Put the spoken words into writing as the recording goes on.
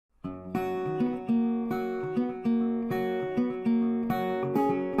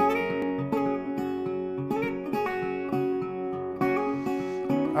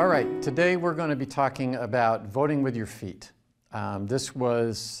All right, today we're going to be talking about voting with your feet. This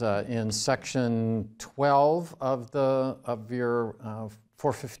was in section 12 of your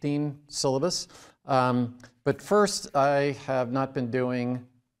 415 syllabus. But first, I have not been doing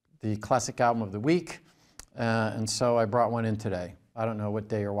the classic album of the week, and so I brought one in today. I don't know what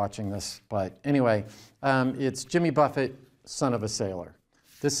day you're watching this, but anyway, it's Jimmy Buffett, Son of a Sailor.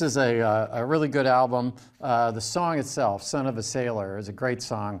 This is a really good album. The song itself, Son of a Sailor, is a great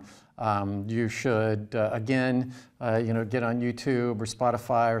song. You should, again, get on YouTube or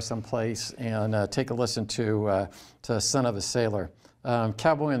Spotify or someplace and take a listen to Son of a Sailor.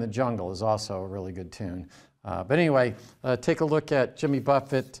 Cowboy in the Jungle is also a really good tune. But anyway, take a look at Jimmy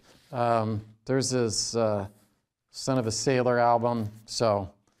Buffett. There's his Son of a Sailor album, so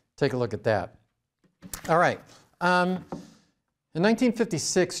take a look at that. All right. In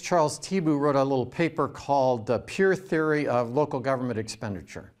 1956, Charles Thibault wrote a little paper called The Pure Theory of Local Government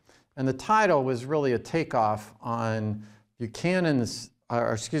Expenditure. And the title was really a takeoff on Samuelson's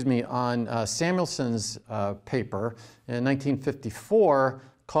paper in 1954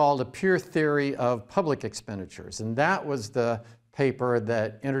 called A Pure Theory of Public Expenditures. And that was the paper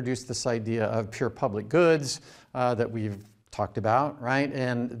that introduced this idea of pure public goods that we've talked about, right?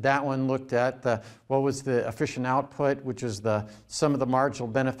 And that one looked at what was the efficient output, which is the sum of the marginal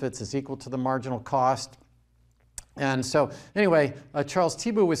benefits is equal to the marginal cost. And so anyway, Charles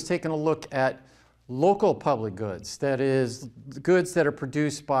Thibault was taking a look at local public goods, that is, goods that are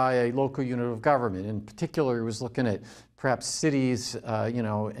produced by a local unit of government. In particular, he was looking at perhaps cities,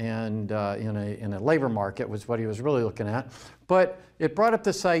 and in a labor market was what he was really looking at. But it brought up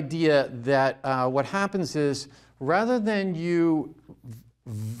this idea that what happens is, rather than you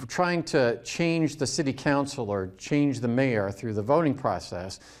trying to change the city council or change the mayor through the voting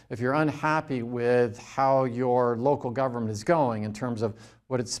process, if you're unhappy with how your local government is going in terms of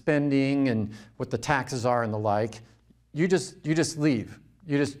what it's spending and what the taxes are and the like, you just leave.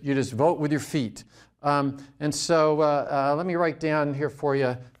 You just vote with your feet. And so let me write down here for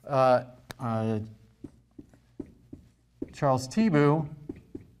you Charles Thibault,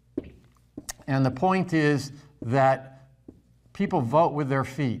 and the point is that people vote with their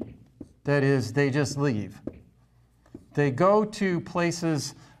feet. That is, they just leave. They go to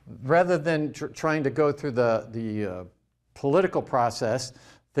places, rather than trying to go through the political process,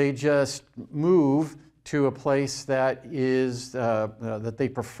 they just move to a place that is that they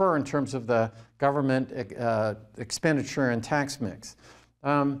prefer in terms of the government expenditure and tax mix.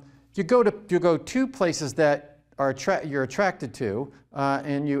 You go to places that you're attracted to,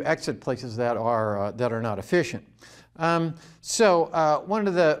 and you exit places that are not efficient. So one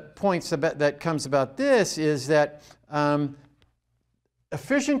of the points that comes about this is that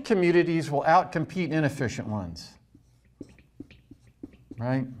efficient communities will outcompete inefficient ones,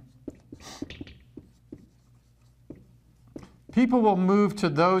 right? People will move to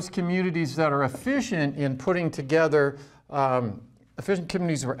those communities that are efficient in putting together, efficient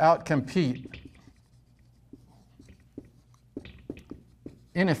communities will outcompete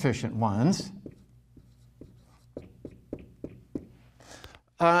inefficient ones.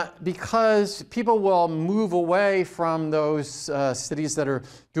 Because people will move away from those cities that are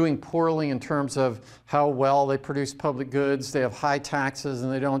doing poorly in terms of how well they produce public goods. They have high taxes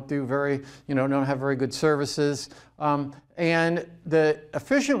and they don't do don't have very good services. And the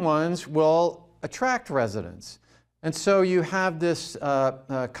efficient ones will attract residents. And so you have this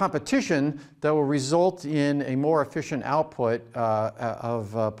competition that will result in a more efficient output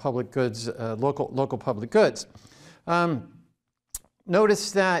of public goods, local public goods.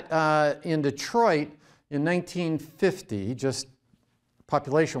 Notice that in Detroit in 1950, just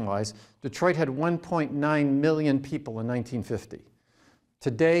population-wise, Detroit had 1.9 million people in 1950.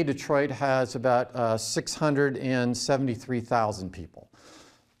 Today, Detroit has about 673,000 people.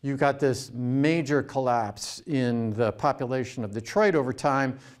 You've got this major collapse in the population of Detroit over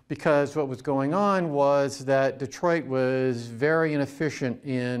time because what was going on was that Detroit was very inefficient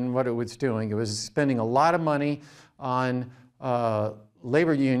in what it was doing. It was spending a lot of money on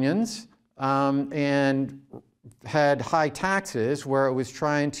labor unions and had high taxes, where it was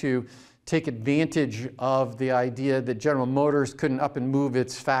trying to take advantage of the idea that General Motors couldn't up and move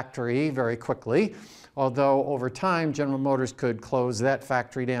its factory very quickly. Although over time, General Motors could close that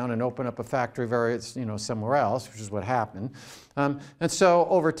factory down and open up a factory somewhere else, which is what happened. And so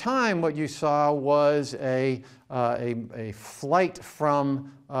over time, what you saw was a flight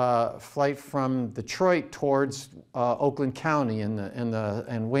from Detroit towards Oakland County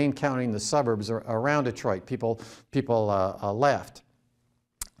and Wayne County and the suburbs around Detroit. People left.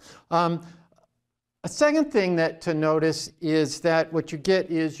 A second thing that to notice is that what you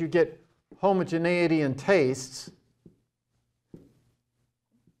get is you get homogeneity in tastes.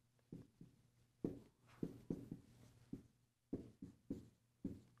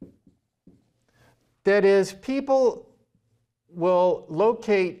 That is, people will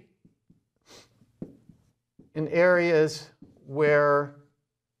locate in areas where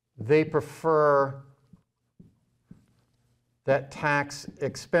they prefer that tax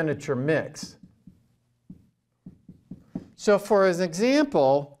expenditure mix. So for an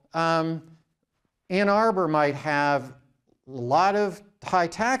example, Ann Arbor might have a lot of high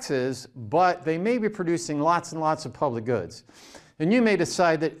taxes, but they may be producing lots and lots of public goods. And you may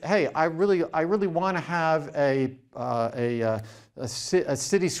decide that, hey, I really want to have a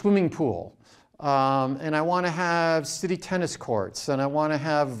city swimming pool, and I want to have city tennis courts, and I want to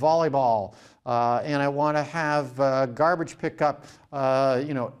have volleyball, and I want to have garbage pickup,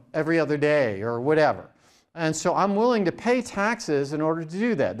 every other day or whatever. And so I'm willing to pay taxes in order to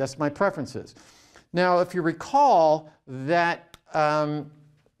do that. That's my preferences. Now, if you recall that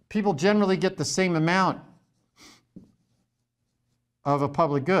people generally get the same amount of a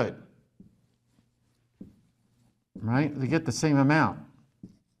public good, right? They get the same amount.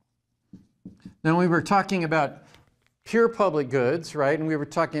 Now, we were talking about pure public goods, right? And we were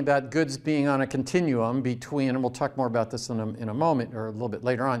talking about goods being on a continuum between, and we'll talk more about this in a moment or a little bit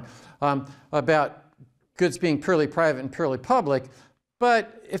later on, about goods being purely private and purely public.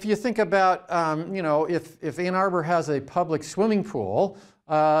 But if you think about, if Ann Arbor has a public swimming pool,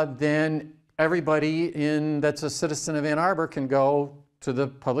 then everybody that's a citizen of Ann Arbor can go to the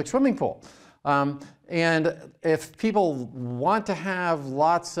public swimming pool. And if people want to have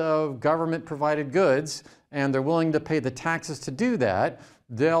lots of government-provided goods and they're willing to pay the taxes to do that,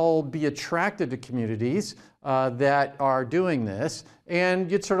 they'll be attracted to communities that are doing this.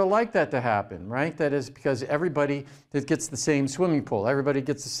 And you'd sort of like that to happen, right? That is because everybody gets the same swimming pool. Everybody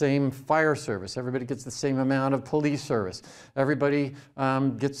gets the same fire service. Everybody gets the same amount of police service. Everybody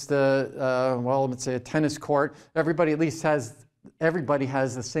gets let's say a tennis court. Everybody at least has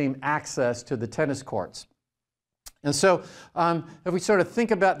the same access to the tennis courts. And so if we sort of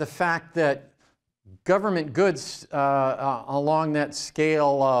think about the fact that government goods along that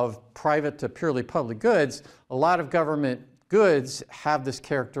scale of private to purely public goods, a lot of government goods have this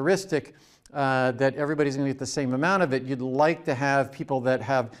characteristic that everybody's going to get the same amount of it. You'd like to have people that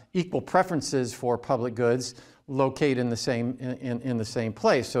have equal preferences for public goods locate in the same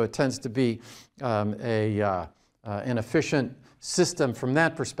place. So it tends to be an efficient system from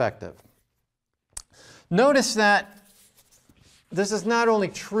that perspective. Notice that this is not only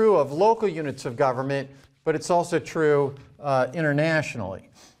true of local units of government, but it's also true internationally.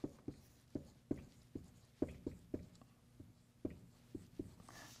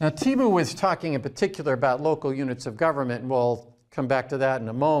 Now, Tibu was talking in particular about local units of government, and we'll come back to that in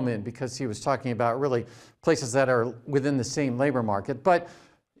a moment because he was talking about really places that are within the same labor market. But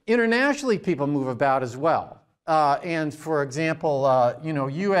internationally, people move about as well. And for example,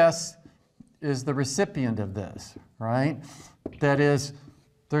 U.S. is the recipient of this, right? That is,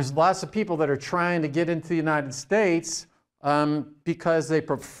 there's lots of people that are trying to get into the United States because they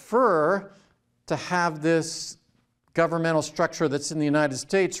prefer to have this governmental structure that's in the United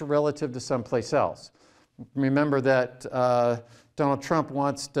States relative to someplace else. Remember that Donald Trump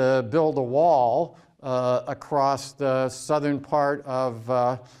wants to build a wall across the southern part of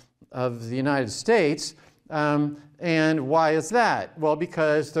the United States. And why is that? Well,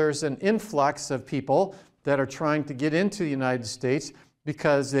 because there's an influx of people that are trying to get into the United States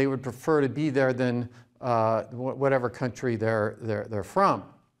because they would prefer to be there than whatever country they're from.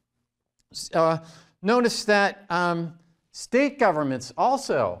 Notice that state governments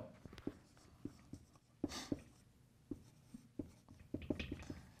also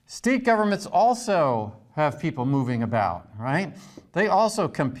have people moving about, right? They also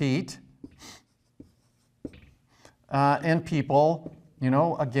compete, and people,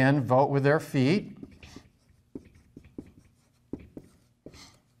 again, vote with their feet.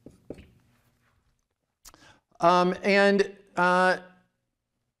 For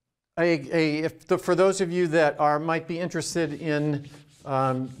those of you that might be interested in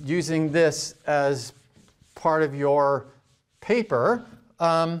using this as part of your paper,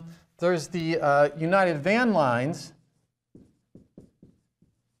 there's the United Van Lines.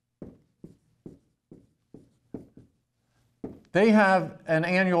 They have an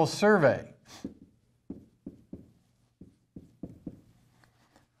annual survey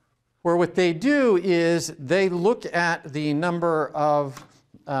where what they do is they look at the number of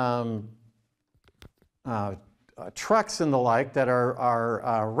trucks and the like that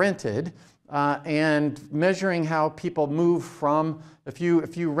are rented and measuring how people move from, if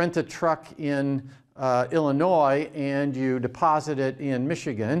you rent a truck in Illinois and you deposit it in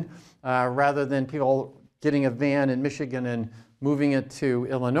Michigan, rather than people getting a van in Michigan and moving it to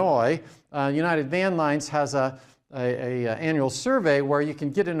Illinois, United Van Lines has a annual survey where you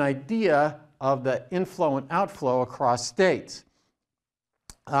can get an idea of the inflow and outflow across states.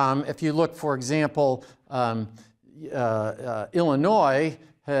 If you look, for example, Illinois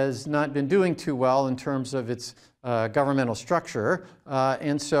has not been doing too well in terms of its governmental structure,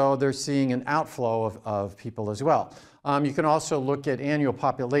 and so they're seeing an outflow of people as well. You can also look at annual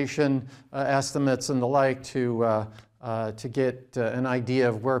population estimates and the like to get an idea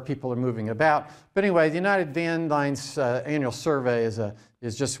of where people are moving about. But anyway, the United Van Lines annual survey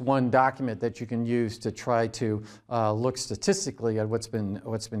is just one document that you can use to try to look statistically at what's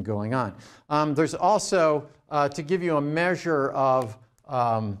been going on. There's also, to give you a measure of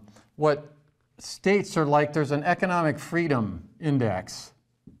what states are like, there's an economic freedom index.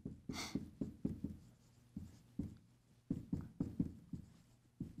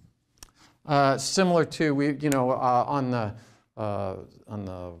 Similar to, on the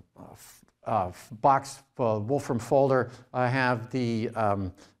box Wolfram folder, I have the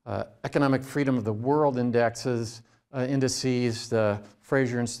Economic Freedom of the World indices, the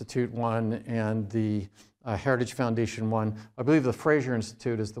Fraser Institute one and the Heritage Foundation one. I believe the Fraser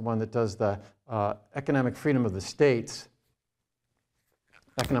Institute is the one that does the Economic Freedom of the States.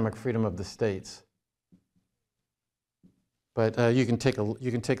 Economic Freedom of the States. But you can take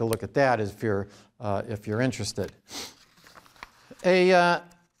a look at that if you're interested. A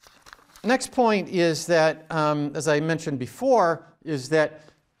next point is that, as I mentioned before, is that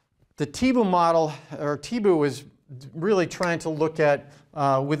the TIBU model, or TIBU, is really trying to look at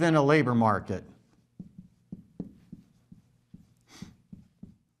within a labor market.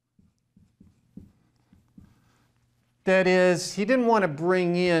 That is, he didn't want to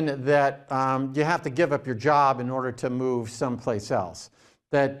bring in that you have to give up your job in order to move someplace else.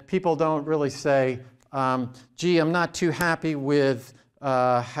 That people don't really say, gee, I'm not too happy with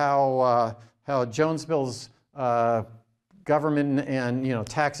how Jonesville's government and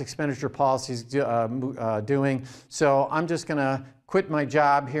tax expenditure policies doing, so I'm just going to quit my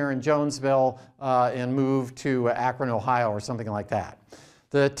job here in Jonesville and move to Akron, Ohio, or something like that.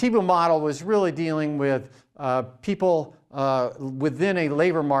 The TIBU model was really dealing with people within a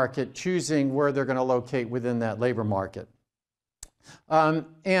labor market choosing where they're going to locate within that labor market.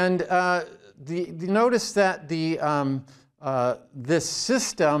 Notice that this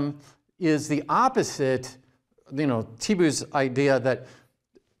system is the opposite, TIBU's idea that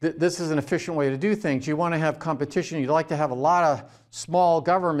this is an efficient way to do things. You want to have competition. You'd like to have a lot of small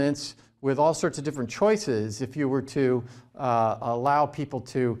governments with all sorts of different choices if you were to allow people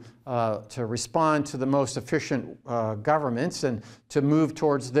to respond to the most efficient governments and to move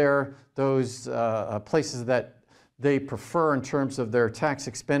towards those places that they prefer in terms of their tax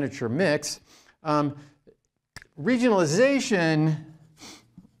expenditure mix. Regionalization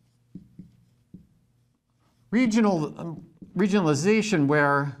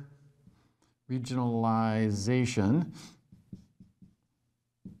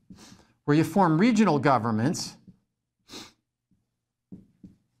where you form regional governments,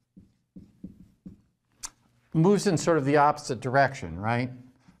 moves in sort of the opposite direction, right?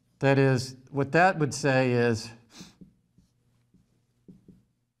 That is, what that would say is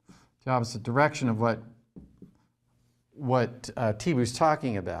the opposite direction of what TIBU's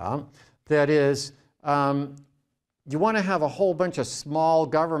talking about. That is, you want to have a whole bunch of small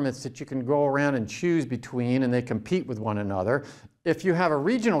governments that you can go around and choose between, and they compete with one another. If you have a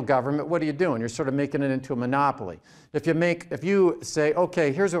regional government, what are you doing? You're sort of making it into a monopoly. If you say,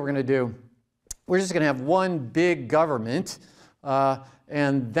 okay, here's what we're going to do. We're just going to have one big government,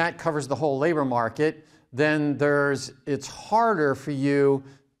 and that covers the whole labor market, then it's harder for you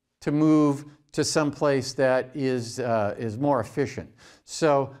to move to some place that is more efficient.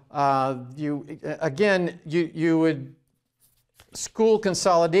 So school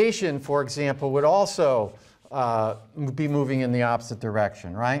consolidation, for example, would also be moving in the opposite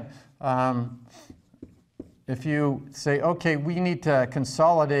direction, right? If you say, okay, we need to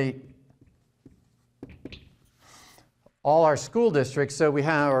consolidate all our school districts, so we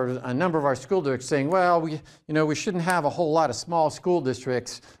have a number of our school districts saying, well, we shouldn't have a whole lot of small school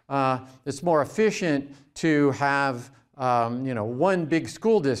districts. It's more efficient to have one big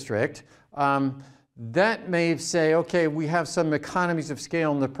school district. That may say, okay, we have some economies of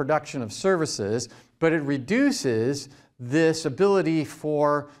scale in the production of services, but it reduces this ability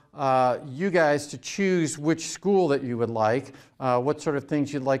for you guys to choose which school that you would like, what sort of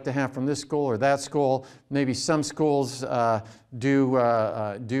things you'd like to have from this school or that school. Maybe some schools do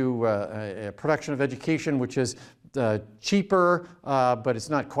a production of education which is cheaper, but it's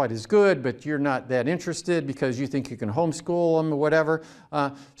not quite as good, but you're not that interested because you think you can homeschool them or whatever.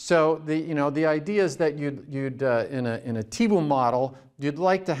 So the idea is that you'd in a TBU model, you'd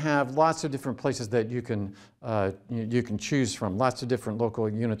like to have lots of different places that you can choose from, lots of different local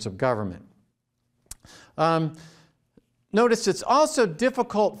units of government. Notice it's also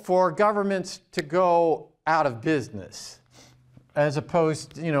difficult for governments to go out of business, as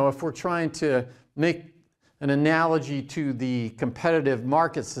opposed to, if we're trying to make an analogy to the competitive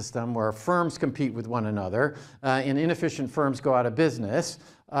market system where firms compete with one another and inefficient firms go out of business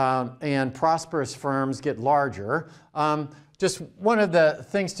and prosperous firms get larger. Just one of the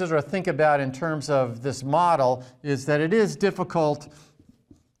things to sort of think about in terms of this model is that it is difficult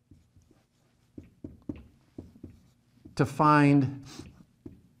to find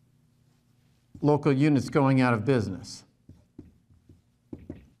local units going out of business.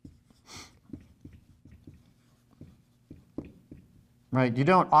 Right, you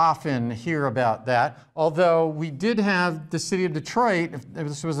don't often hear about that, although we did have the city of Detroit.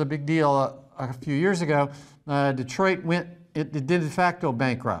 This was a big deal a few years ago. Detroit it did in fact go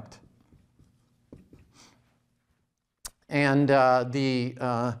bankrupt. And if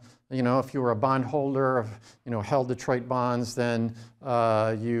you were a bondholder of, held Detroit bonds, then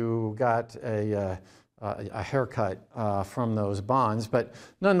you got a haircut from those bonds. But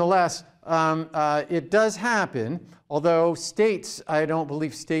nonetheless, it does happen, although states, I don't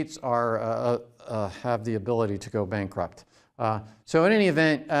believe states have the ability to go bankrupt. So in any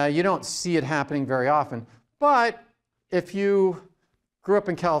event, you don't see it happening very often. But if you grew up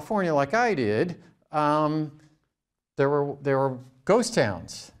in California like I did, there were ghost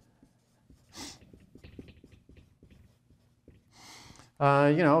towns.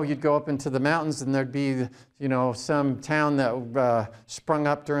 You'd go up into the mountains and there'd be, some town that sprung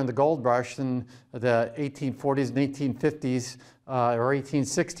up during the gold rush in the 1840s and 1850s or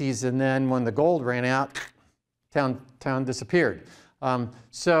 1860s, and then when the gold ran out, town disappeared.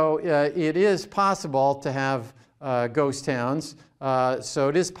 So it is possible to have ghost towns. So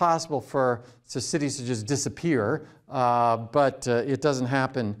it is possible for cities to just disappear, but it doesn't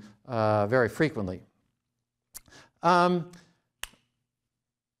happen very frequently.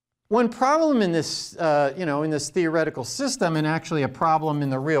 One problem in this, in this theoretical system, and actually a problem in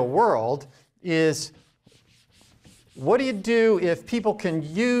the real world, is what do you do if people can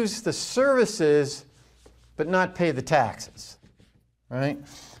use the services but not pay the taxes, right?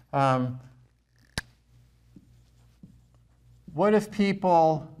 What if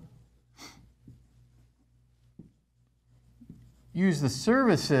people use the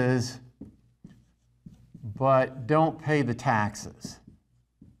services but don't pay the taxes?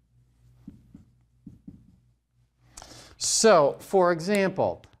 So, for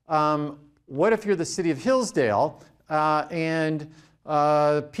example, what if you're the city of Hillsdale and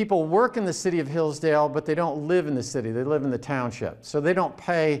people work in the city of Hillsdale, but they don't live in the city, they live in the township. So they don't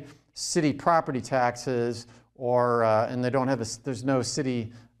pay city property taxes, or and they don't have there's no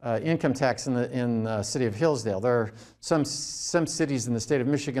city income tax in the city of Hillsdale. There are some cities in the state of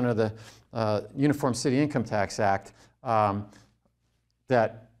Michigan under the Uniform City Income Tax Act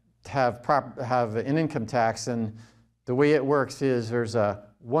that have an income tax, and the way it works is there's a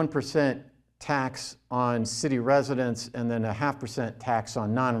 1% tax on city residents and then a 0.5% tax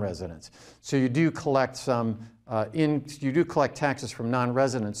on non-residents. So you do collect taxes from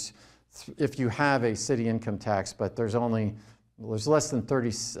non-residents if you have a city income tax, but there's less than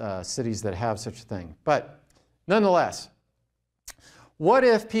 30 cities that have such a thing. But nonetheless, what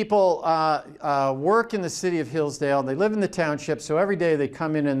if people work in the city of Hillsdale, they live in the township, so every day they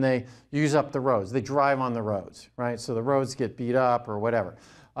come in and they use up the roads. They drive on the roads, right? So the roads get beat up or whatever.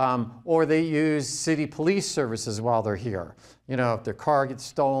 Or they use city police services while they're here. If their car gets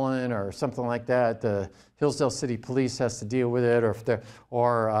stolen or something like that, the Hillsdale City Police has to deal with it.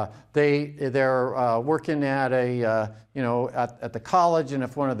 Or they're working at at the college, and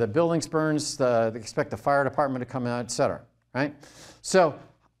if one of the buildings burns, they expect the fire department to come out, et cetera, right? So,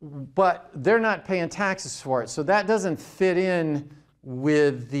 but they're not paying taxes for it. So that doesn't fit in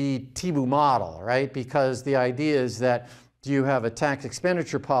with the TBU model, right? Because the idea is that you have a tax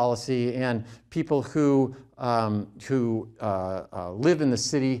expenditure policy, and people who live in the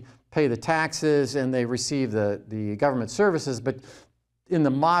city pay the taxes and they receive the government services. But in the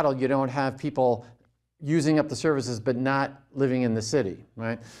model, you don't have people using up the services but not living in the city,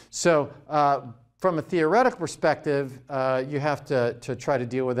 right? So from a theoretical perspective, you have to try to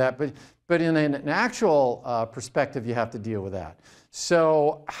deal with that. But in an actual perspective, you have to deal with that.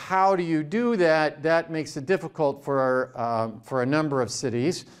 So how do you do that? That makes it difficult for a number of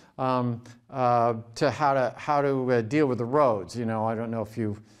cities to how to deal with the roads. You know, I don't know if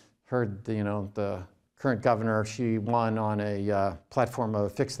you've heard the current governor. She won on a platform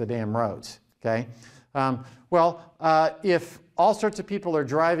of fix the damn roads. Okay. If all sorts of people are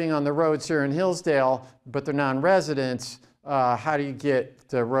driving on the roads here in Hillsdale, but they're non-residents, how do you get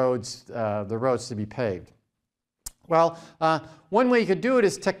the roads to be paved? Well, one way you could do it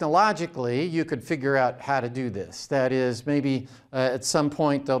is technologically. You could figure out how to do this. That is, maybe at some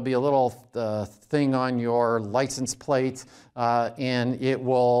point there'll be a little thing on your license plate, and it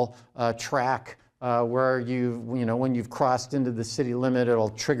will track where when you've crossed into the city limit, it'll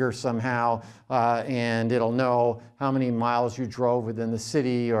trigger somehow, and it'll know how many miles you drove within the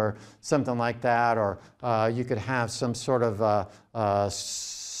city or something like that. Or you could have some sort of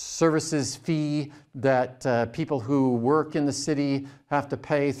services fee that people who work in the city have to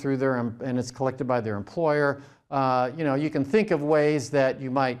pay through and it's collected by their employer. You can think of ways that you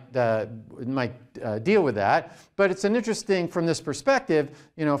might deal with that. But it's an interesting, from this perspective,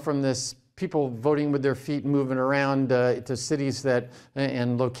 from this people voting with their feet, moving around to cities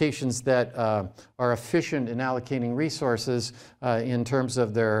and locations that are efficient in allocating resources in terms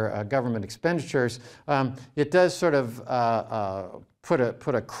of their government expenditures. It does sort of put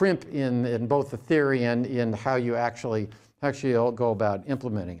a crimp in both the theory and in how you actually go about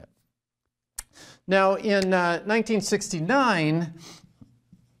implementing it. Now, in 1969,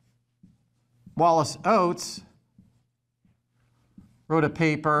 Wallace Oates wrote a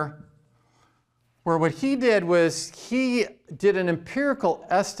paper where what he did was he did an empirical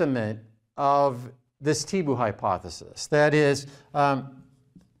estimate of this Tibu hypothesis. That is,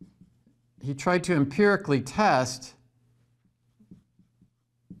 he tried to empirically test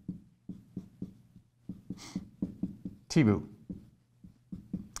Tibu.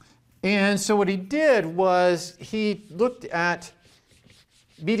 And so what he did was he looked at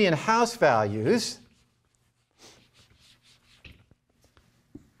median house values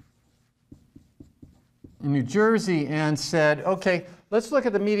in New Jersey and said, okay, let's look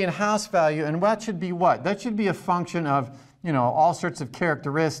at the median house value, and that should be what? That should be a function of, all sorts of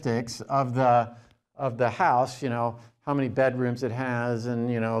characteristics of the house, how many bedrooms it has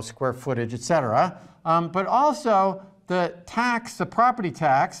and, square footage, etc. But also the property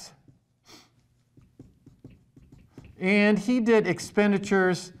tax, and he did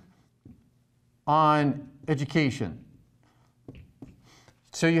expenditures on education.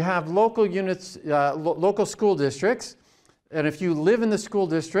 So you have local units, local school districts, and if you live in the school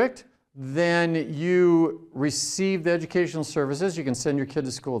district, then you receive the educational services. You can send your kid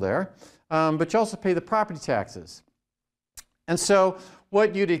to school there, but you also pay the property taxes. And so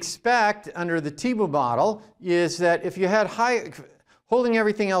what you'd expect under the Tibu model is that if you had holding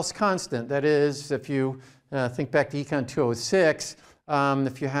everything else constant, that is, if you think back to Econ 206,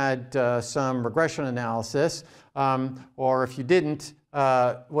 if you had some regression analysis, or if you didn't,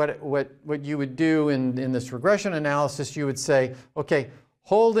 what you would do in this regression analysis, you would say, okay,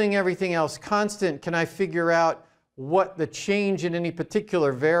 holding everything else constant, can I figure out what the change in any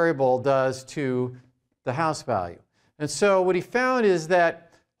particular variable does to the house value? And so what he found is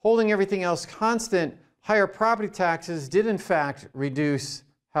that holding everything else constant, higher property taxes did in fact reduce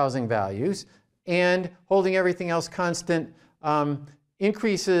housing values, and holding everything else constant,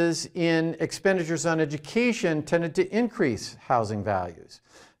 increases in expenditures on education tended to increase housing values.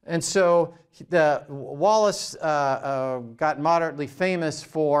 And so Wallace got moderately famous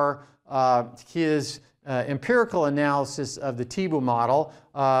for his empirical analysis of the Tibu model.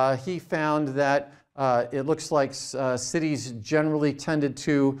 He found that it looks like cities generally tended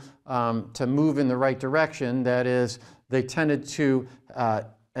to move in the right direction. That is, they tended to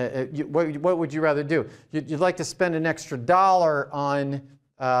what would you rather do? You'd like to spend an extra $1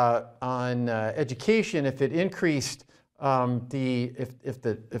 on education if it increased if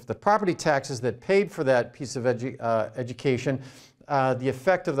the property taxes that paid for that piece of education, the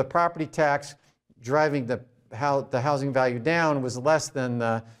effect of the property tax driving the housing value down was less than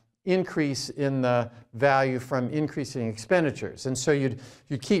the increase in the value from increasing expenditures. And so you'd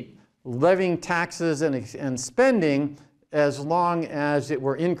keep levying taxes and spending as long as it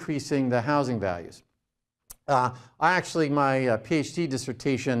were increasing the housing values. My PhD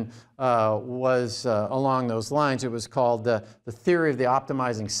dissertation was along those lines. It was called the Theory of the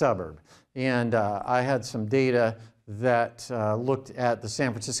Optimizing Suburb. And I had some data that looked at the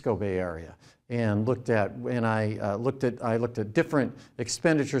San Francisco Bay Area and I looked at different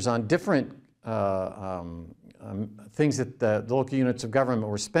expenditures on different things that the local units of government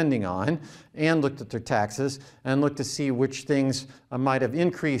were spending on, and looked at their taxes, and looked to see which things might have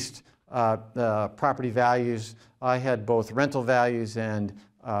increased property values. I had both rental values and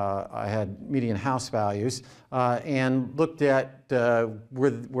I had median house values, and looked at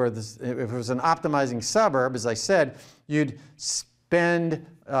where this, if it was an optimizing suburb, as I said, you'd spend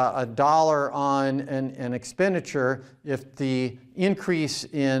 $1 on an expenditure if the increase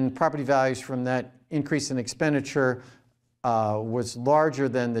in property values from that increase in expenditure was larger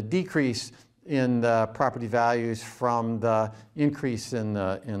than the decrease in the property values from the increase in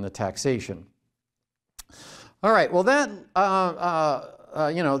the taxation. All right, well that,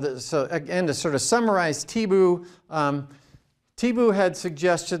 so again, to sort of summarize Tibu, Tibu had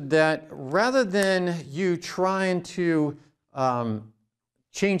suggested that rather than you trying to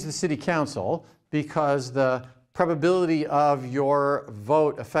change the city council because the probability of your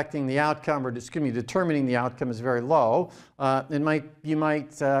vote affecting the outcome, or excuse me, determining the outcome is very low, you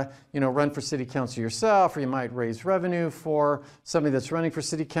might run for city council yourself, or you might raise revenue for somebody that's running for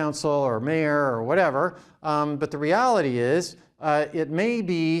city council or mayor or whatever. But the reality is, it may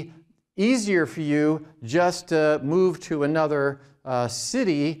be easier for you just to move to another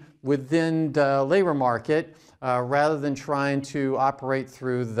city within the labor market rather than trying to operate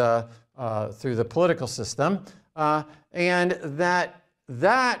through the political system. And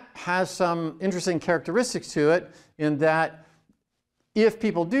that has some interesting characteristics to it, in that if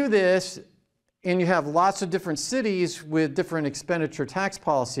people do this and you have lots of different cities with different expenditure tax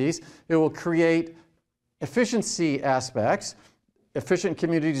policies, it will create efficiency aspects. Efficient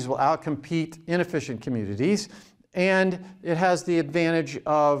communities will outcompete inefficient communities, and it has the advantage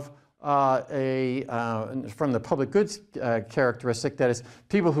of from the public goods characteristic, that is,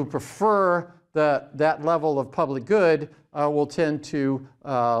 people who prefer that level of public good will tend to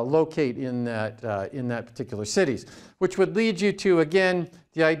locate in that particular cities, which would lead you to, again,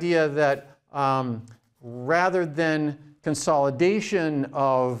 the idea that rather than consolidation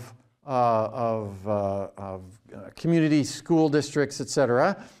of community school districts,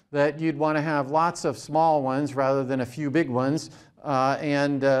 etc., that you'd want to have lots of small ones rather than a few big ones.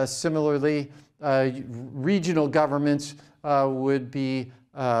 And similarly, regional governments would be,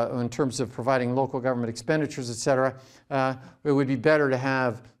 in terms of providing local government expenditures, etc., it would be better to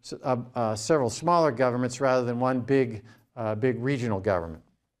have several smaller governments rather than one big regional government.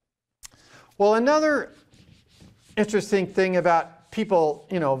 Well, another interesting thing about people,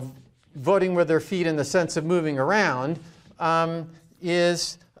 voting with their feet in the sense of moving around,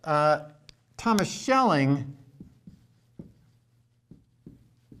 is Thomas Schelling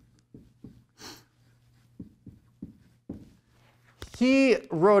he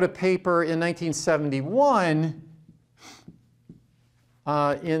wrote a paper in 1971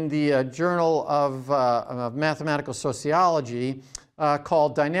 in the Journal of Mathematical Sociology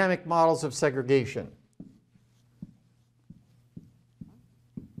called Dynamic Models of Segregation.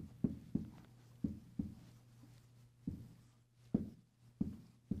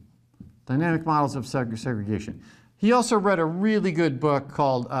 Dynamic Models of Segregation. He also read a really good book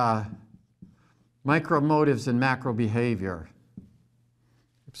called Micromotives and Macro Behavior.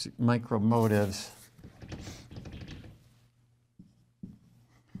 Micromotives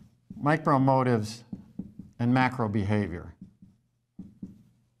and macro behavior.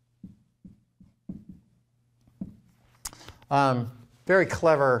 Very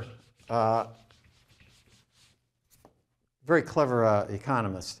clever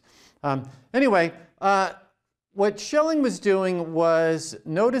economist. Anyway, what Schelling was doing was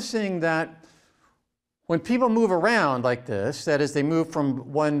noticing that when people move around like this, that is, they move from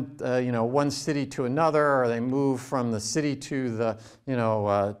one city to another, or they move from the city to the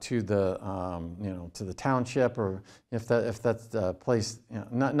to the township, or if that's the place.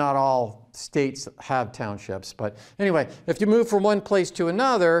 Not all states have townships, but anyway, if you move from one place to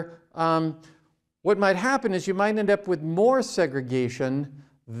another, what might happen is you might end up with more segregation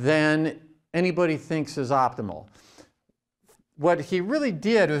than anybody thinks is optimal. What he really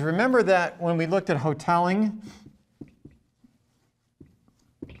did was, remember that when we looked at hoteling,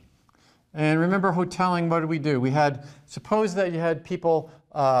 and remember hoteling, what did we do? We had, suppose that you had people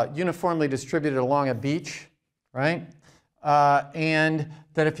uniformly distributed along a beach, right? And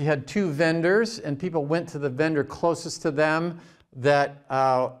that if you had two vendors and people went to the vendor closest to them, that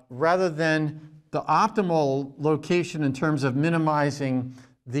rather than the optimal location in terms of minimizing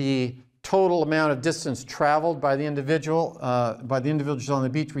the total amount of distance traveled by the individuals on the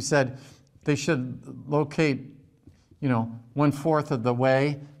beach, we said they should locate, 1/4 of the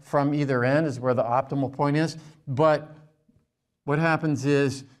way from either end is where the optimal point is. But what happens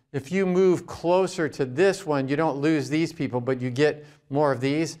is, if you move closer to this one, you don't lose these people, but you get more of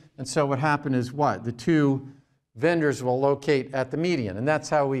these. And so what happened is what? The two vendors will locate at the median. And that's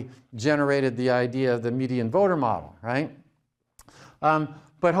how we generated the idea of the median voter model, right? But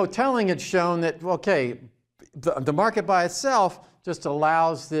hoteling had shown that, okay, the market by itself just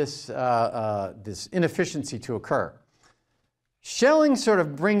allows this, this inefficiency to occur. Schelling sort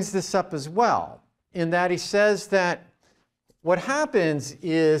of brings this up as well, in that he says that what happens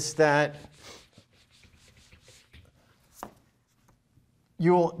is that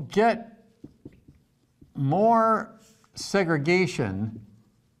you'll get more segregation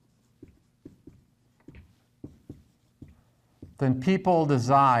than people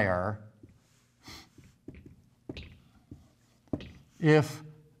desire if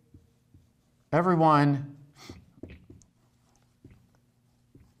everyone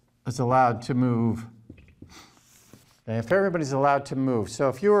is allowed to move. Okay, if everybody's allowed to move. So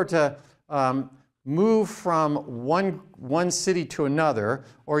if you were to move from one city to another,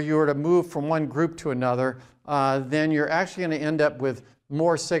 or you were to move from one group to another, then you're actually going to end up with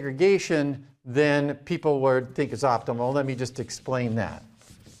more segregation than people would think is optimal. Let me just explain that.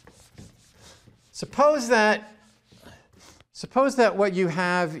 Suppose that what you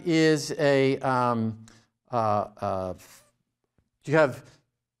have is a you have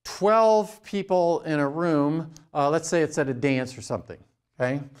 12 people in a room. Let's say it's at a dance or something.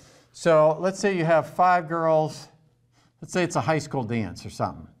 Okay, so let's say you have 5 girls. Let's say it's a high school dance or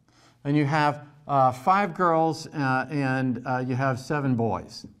something, and you have 5 girls and you have 7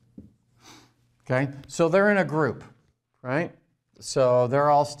 boys. Okay, so they're in a group, right? So they're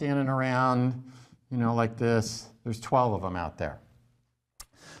all standing around, you know, like this. There's 12 of them out there.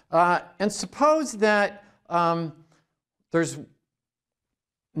 And suppose that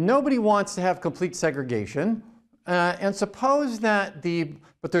nobody wants to have complete segregation. And suppose that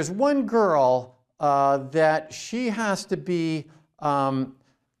but there's one girl that she has to be,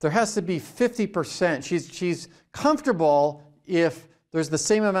 there has to be 50%. She's comfortable if there's the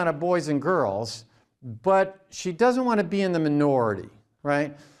same amount of boys and girls, but she doesn't want to be in the minority,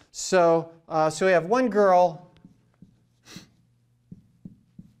 right? So we have one girl.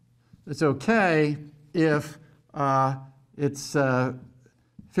 It's okay if it's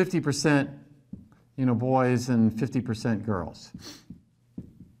 50%, you know, boys and 50% girls.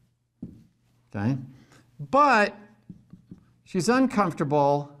 Okay, but she's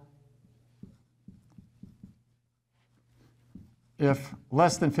uncomfortable if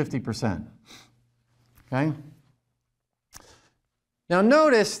less than 50%. Okay. Now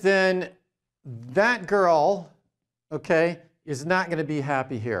notice then that girl, okay, is not going to be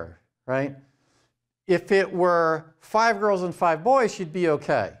happy here, right? If it were 5 girls and 5 boys, she'd be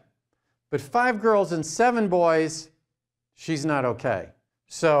okay. But 5 girls and 7 boys, she's not okay.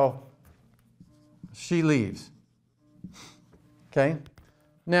 So she leaves. Okay?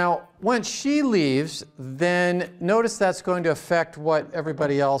 Now, once she leaves, then notice that's going to affect what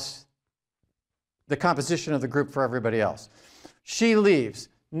everybody else, the composition of the group for everybody else. She leaves.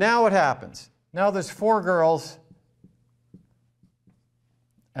 Now what happens? Now there's 4 girls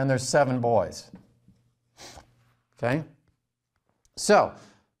and there's 7 boys. Okay? So,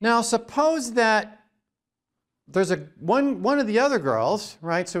 now suppose that there's one of the other girls,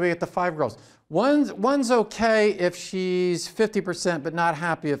 right? So we get the 5 girls. One's okay if she's 50%, but not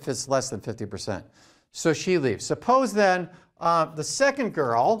happy if it's less than 50%. So she leaves. Suppose then the second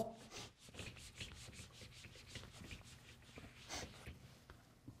girl,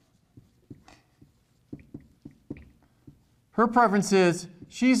 her preference is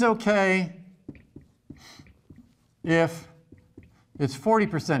she's okay if it's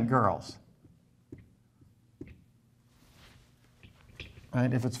 40% girls.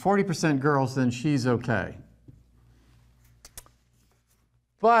 Right? If it's 40% girls, then she's okay.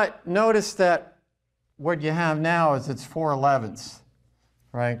 But notice that what you have now is it's 4/11ths,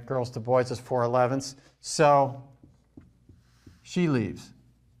 right? Girls to boys is 4/11ths. So she leaves.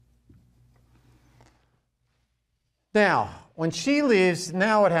 Now, when she leaves,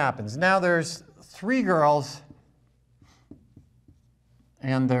 now what happens? Now there's 3 girls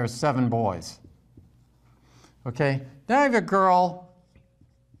and there's 7 boys. Okay, now I have a girl.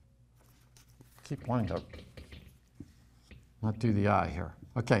 Keep wanting to not do the eye here.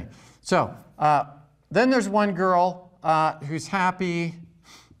 Okay, so then there's one girl who's happy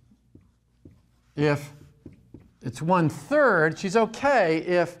if it's 1/3. She's okay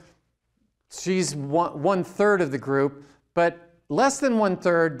if she's 1/3 of the group, but less than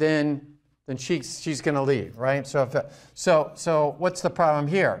 1/3, then she's going to leave, right? So what's the problem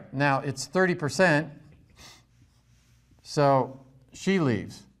here? Now it's 30%, so she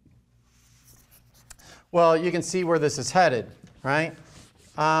leaves. Well, you can see where this is headed, right?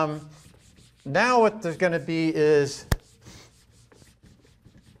 Now what there's going to be is,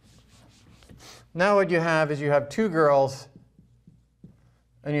 now what you have is you have 2 girls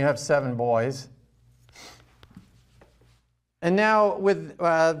and you have 7 boys. And now with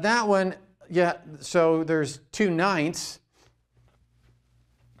that one, yeah, so there's 2/9.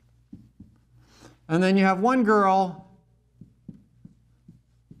 And then you have 1 girl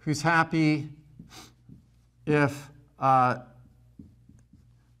who's happy if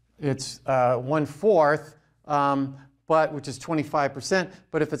it's 1/4, but which is 25%.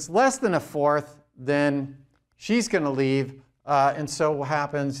 But if it's less than 1/4, then she's going to leave. And so what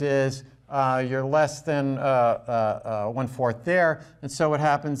happens is you're less than 1/4 there. And so what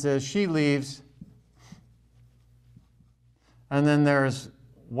happens is she leaves. And then there's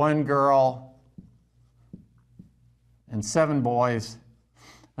 1 girl and 7 boys.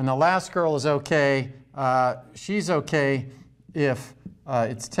 And the last girl is okay. She's okay if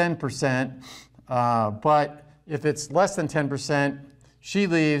it's 10%. But if it's less than 10%, she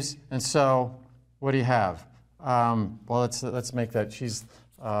leaves. And so what do you have? Well, let's make that she's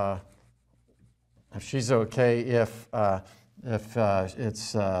okay if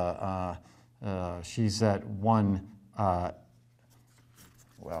it's she's at 1.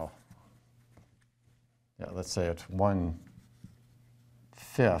 Well, yeah, let's say it's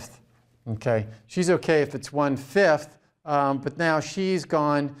 1/5. Okay, she's okay if it's 1/5, but now she's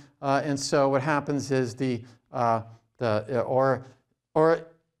gone, and so what happens is or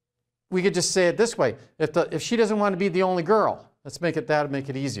we could just say it this way: if she doesn't want to be the only girl, let's make it that would make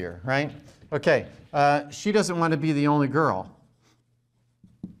it easier, right? Okay, she doesn't want to be the only girl.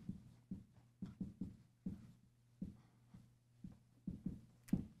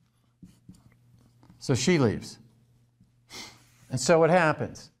 So she leaves. And so what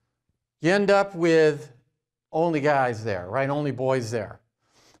happens? You end up with only guys there, right? Only boys there.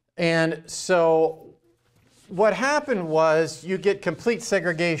 And so what happened was you get complete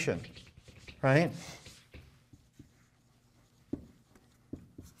segregation, right?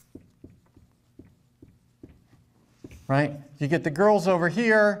 Right? You get the girls over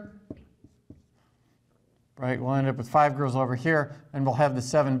here, right? We'll end up with 5 girls over here, and we'll have the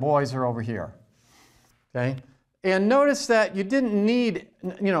 7 boys are over here. Okay? And notice that you didn't need,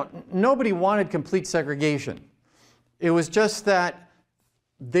 nobody wanted complete segregation. It was just that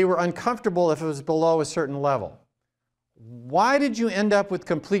they were uncomfortable if it was below a certain level. Why did you end up with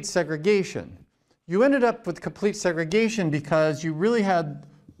complete segregation? You ended up with complete segregation because you really had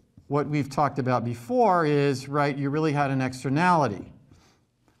what we've talked about before is, right, you really had an externality.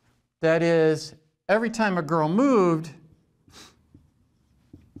 That is, every time a girl moved,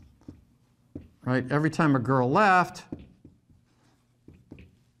 right, every time a girl left,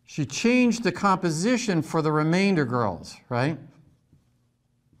 she changed the composition for the remainder girls, right?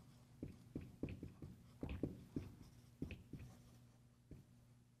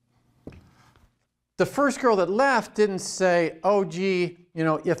 The first girl that left didn't say, oh, gee,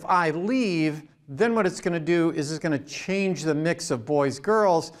 if I leave, then what it's going to do is it's going to change the mix of boys,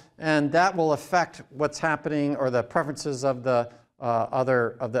 girls, and that will affect what's happening or the preferences of the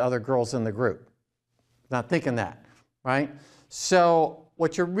other girls in the group. Not thinking that, right? So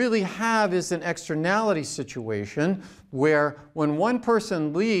what you really have is an externality situation where when one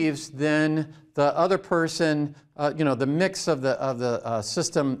person leaves, then the other person, the mix of the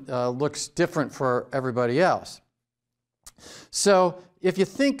system looks different for everybody else. So if you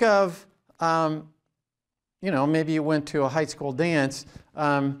think of, maybe you went to a high school dance.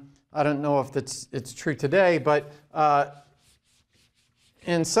 I don't know if it's true today, but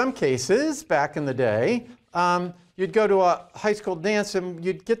in some cases, back in the day, you'd go to a high school dance and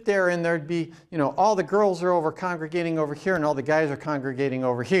you'd get there and there'd be, all the girls are congregating over here and all the guys are congregating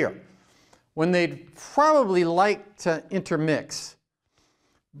over here. When they'd probably like to intermix.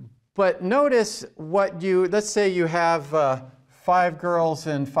 But notice let's say you have 5 girls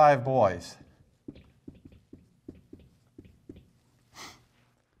and 5 boys.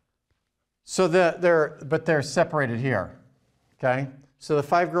 So they're separated here, okay? So the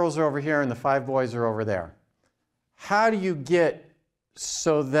 5 girls are over here and the 5 boys are over there. How do you get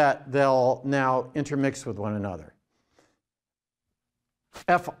so that they'll now intermix with one another?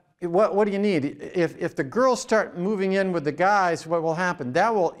 What do you need? If the girls start moving in with the guys, what will happen?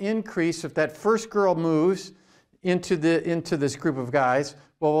 That will increase if that first girl moves into this group of guys.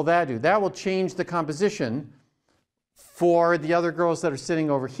 What will that do? That will change the composition for the other girls that are sitting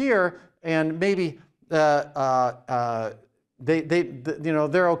over here, and maybe they're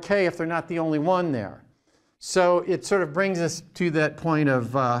okay if they're not the only one there. So it sort of brings us to that point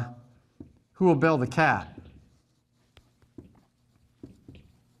of Who will bell the cat?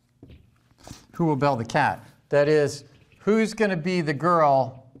 Who will bell the cat? That is, who's going to be the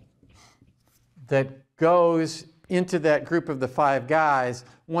girl that goes into that group of the 5 guys?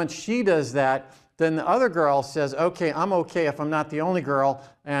 Once she does that, then the other girl says, okay, I'm okay if I'm not the only girl,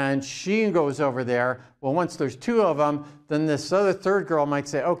 and she goes over there. Well, once there's 2 of them, then this other 3rd girl might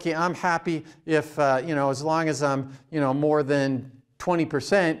say, okay, I'm happy if, as long as I'm, more than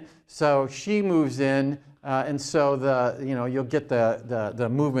 20%. So she moves in, and so you'll get the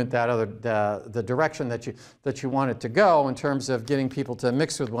movement, the direction that you want it to go in terms of getting people to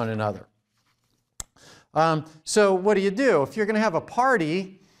mix with one another. So what do? If you're going to have a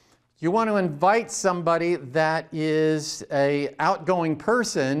party, you want to invite somebody that is an outgoing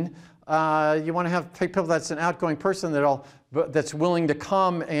person. You want to have people that's an outgoing person that's willing to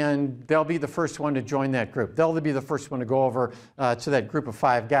come, and they'll be the first one to join that group. They'll be the first one to go over to that group of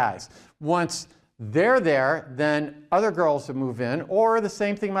 5 guys. Once they're there, then other girls will move in, or the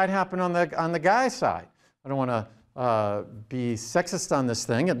same thing might happen on the guy's side. I don't want to be sexist on this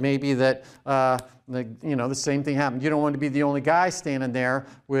thing. It may be that the same thing happened. You don't want to be the only guy standing there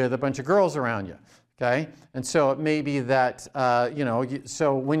with a bunch of girls around you. Okay, and so it may be that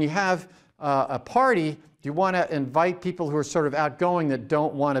so when you have a party, you want to invite people who are sort of outgoing, that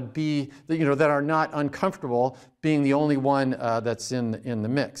don't want to be, that are not uncomfortable being the only one that's in the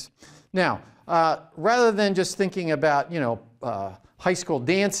mix. Now, rather than just thinking about high school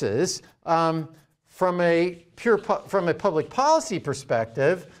dances, from a public policy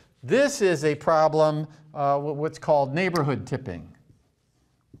perspective, this is a problem, what's called neighborhood tipping.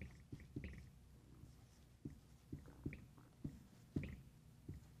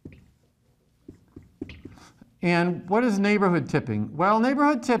 And what is neighborhood tipping? Well,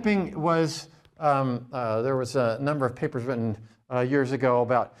 neighborhood tipping was, there was a number of papers written years ago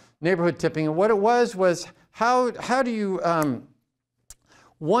about neighborhood tipping. And what it was how do you,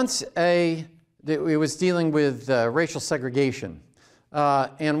 it was dealing with racial segregation.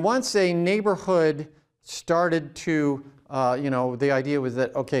 And once a neighborhood started to, the idea was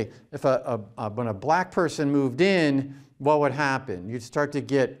that, okay, if when a black person moved in, what would happen? You'd start to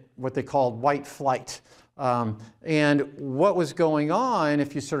get what they called white flight. And what was going on,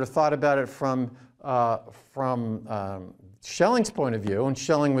 if you sort of thought about it from Schelling's point of view, and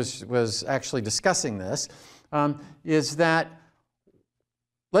Schelling was actually discussing this, is that,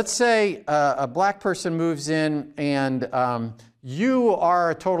 let's say a black person moves in, and you are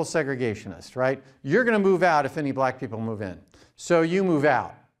a total segregationist, right? You're going to move out if any black people move in. So you move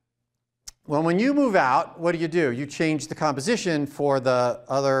out. Well, when you move out, what do? You change the composition for the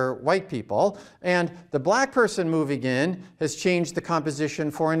other white people, and the black person moving in has changed the composition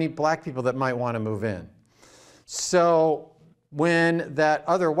for any black people that might want to move in. So when that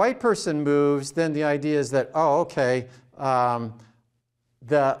other white person moves, then the idea is that, oh, okay,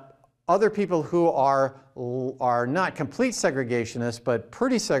 the other people who are not complete segregationists, but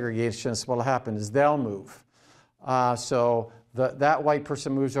pretty segregationists, what will happen is they'll move. That white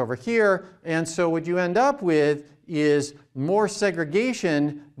person moves over here, and so what you end up with is more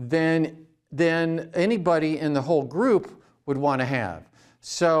segregation than anybody in the whole group would want to have.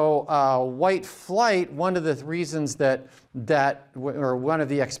 So white flight, one of the reasons or one of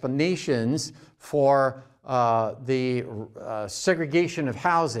the explanations for the segregation of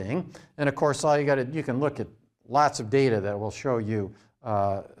housing, and of course you can look at lots of data that will show you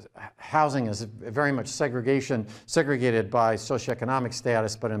housing is very much segregated by socioeconomic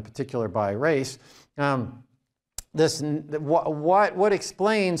status, but in particular by race. What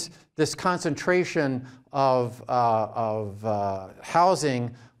explains this concentration of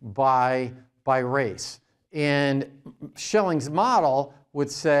housing by race? And Schelling's model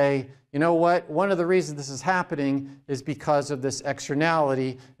would say, you know what, one of the reasons this is happening is because of this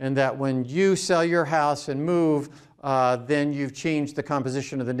externality, and that when you sell your house and move, then you've changed the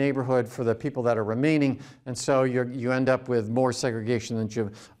composition of the neighborhood for the people that are remaining, and so you end up with more segregation than you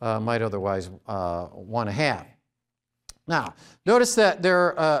might otherwise want to have. Now, notice that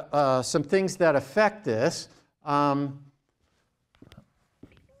there are some things that affect this.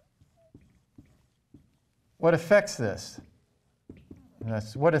 What affects this?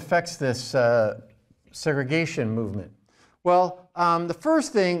 What affects this segregation movement? Well, the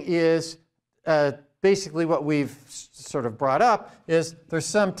first thing is basically what we've sort of brought up is there's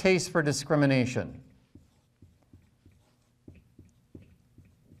some taste for discrimination.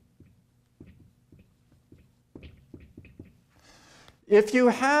 If you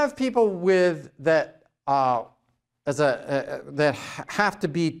have people that have to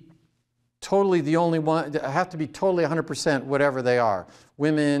be totally the only one, have to be totally 100% whatever they are,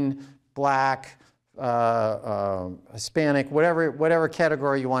 women, black, Hispanic, whatever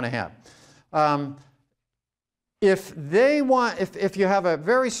category you want to have. If you have a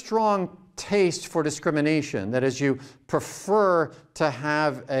very strong taste for discrimination, that is, you prefer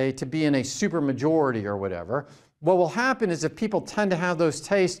to be in a supermajority or whatever, what will happen is if people tend to have those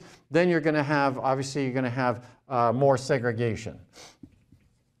tastes, then you're going to have, obviously, you're going to have more segregation.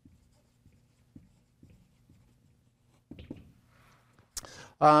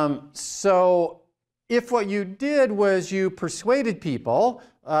 So if what you did was you persuaded people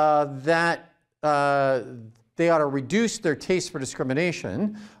that they ought to reduce their taste for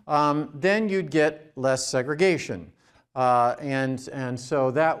discrimination, then you'd get less segregation. And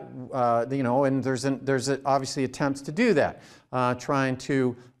so that, you know, and there's obviously attempts to do that, trying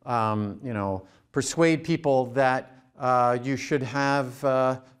to, you know, persuade people that you should have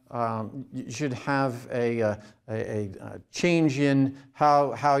a change in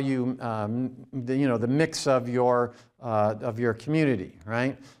how you, you know, the mix of your community,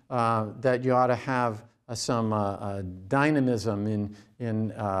 right? That you ought to have some dynamism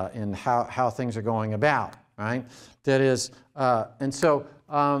in how things are going about, right? That is, and so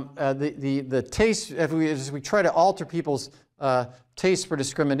the taste, as we try to alter people's taste for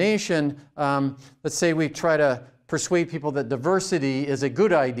discrimination, let's say we try to persuade people that diversity is a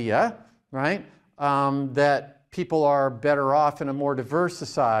good idea, right? That people are better off in a more diverse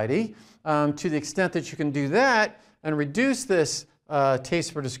society. To the extent that you can do that and reduce this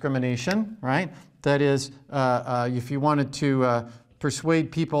taste for discrimination, right? That is, if you wanted to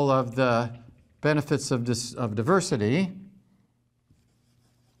persuade people of the benefits of diversity,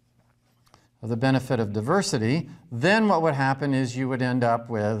 of the benefit of diversity, then what would happen is you would end up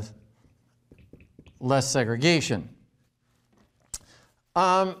with less segregation.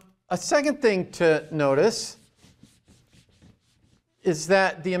 A second thing to notice is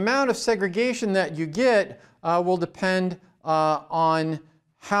that the amount of segregation that you get will depend on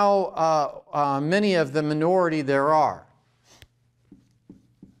how many of the minority there are.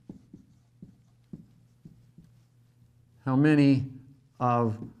 How many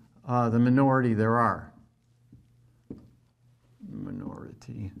of the minority there are.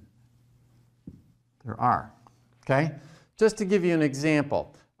 Minority there are. Okay? Just to give you an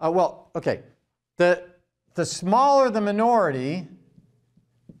example. Well, okay. The smaller the minority,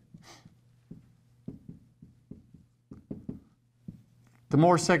 the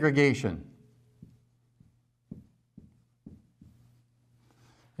more segregation.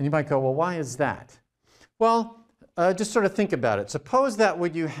 And you might go, well, why is that? Well, just sort of think about it. Suppose that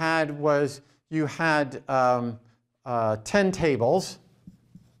what you had was you had 10 tables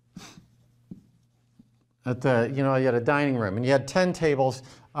at the, you know, you had a dining room, and you had 10 tables,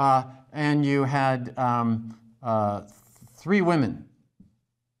 and you had 3 women.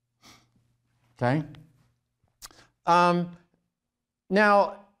 Okay?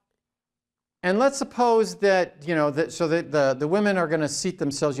 Now, and let's suppose that, you know, so that the women are going to seat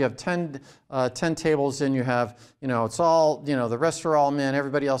themselves. You have 10 tables, and you have, you know, it's all, you know, the rest are all men,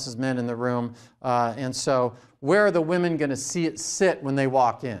 everybody else is men in the room. And so where are the women going to sit when they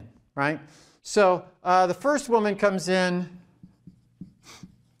walk in, right? So the first woman comes in.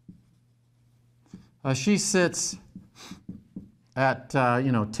 She sits at,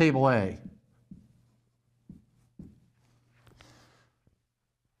 you know, table A.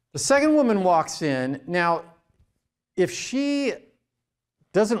 The second woman walks in. Now, if she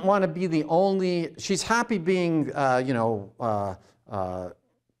doesn't want to be the only, she's happy being, you know,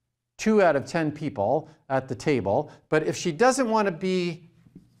 2 out of 10 people at the table. But if she doesn't want to be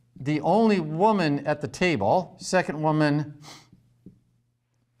the only woman at the table, second woman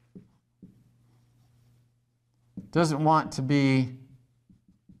doesn't want to be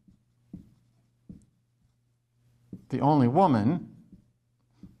the only woman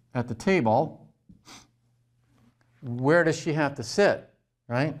at the table, where does she have to sit,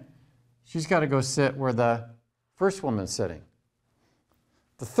 right? She's got to go sit where the first woman's sitting.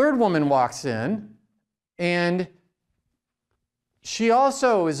 The third woman walks in, and she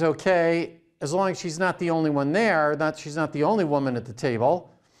also is okay as long as she's not the only one there, she's not the only woman at the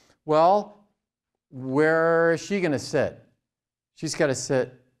table. Well, where is she going to sit? She's got to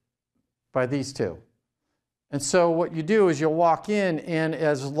sit by these 2. And so what you do is you'll walk in, and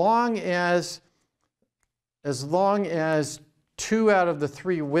as long as 2 out of the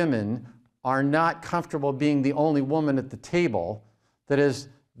 3 women are not comfortable being the only woman at the table, that is,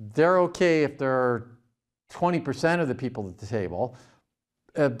 they're okay if there are 20% of the people at the table.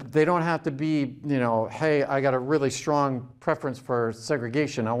 They don't have to be, you know, hey, I got a really strong preference for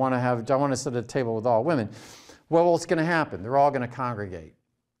segregation. I want to sit at a table with all women. Well, what's going to happen? They're all going to congregate.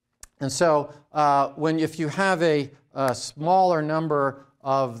 And so if you have a smaller number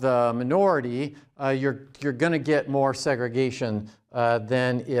of the minority, you're going to get more segregation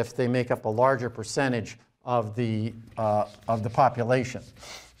than if they make up a larger percentage of the population.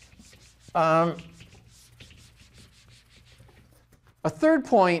 A third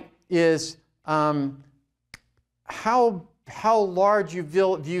point is how large you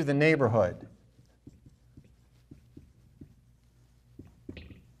view the neighborhood.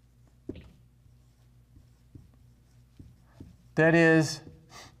 That is,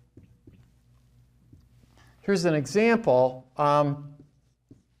 here's an example.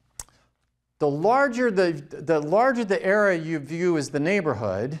 The larger the area you view as the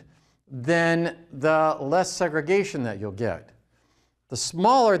neighborhood, then the less segregation that you'll get. The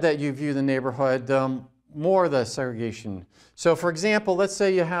smaller that you view the neighborhood, the more the segregation. So for example, let's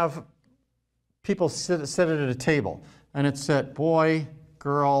say you have people sit at a table, and it's set boy,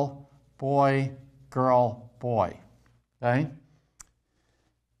 girl, boy, girl, boy. Okay?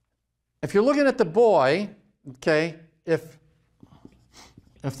 If you're looking at the boy, okay, if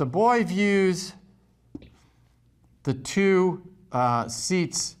the boy views the two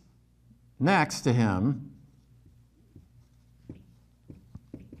seats next to him,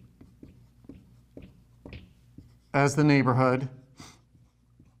 as the neighborhood,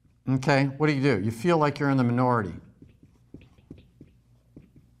 okay, what do? You feel like you're in the minority,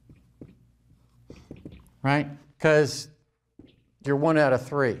 right? Because you're 1 out of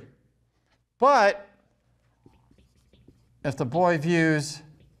 3. But if the boy views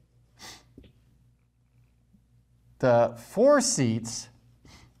the 4 seats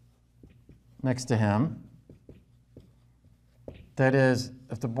next to him, that is,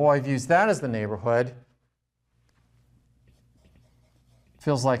 if the boy views that as the neighborhood,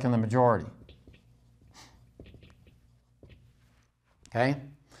 feels like in the majority. Okay?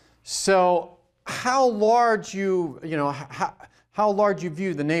 So how large how large you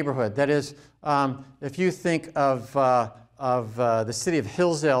view the neighborhood. That is, if you think of the city of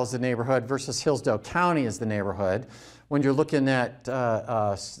Hillsdale as the neighborhood versus Hillsdale County as the neighborhood, when you're looking at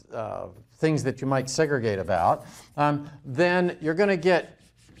things that you might segregate about, then you're going to get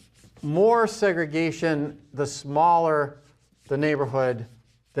more segregation the smaller the neighborhood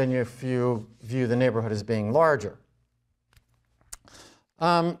than if you view the neighborhood as being larger.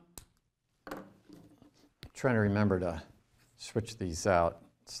 Trying to remember to switch these out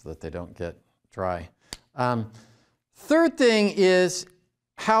so that they don't get dry. Third thing is,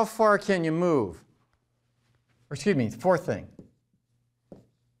 how far can you move? Or excuse me, fourth thing.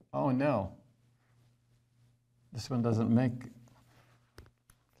 Oh no. This one doesn't make,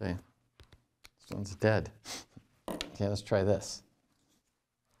 okay, this one's dead. Okay, let's try this.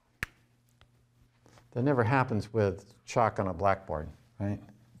 That never happens with chalk on a blackboard, right?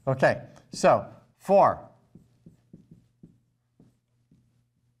 Okay, so 4.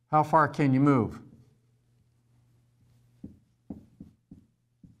 How far can you move?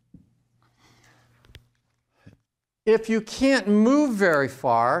 If you can't move very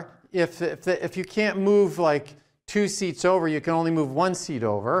far, if you can't move like 2 seats over, you can only move 1 seat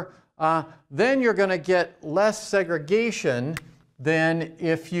over, then you're going to get less segregation than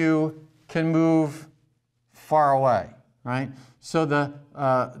if you can move far away, right? So the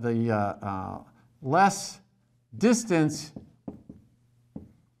less distance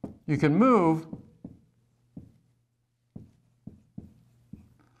you can move,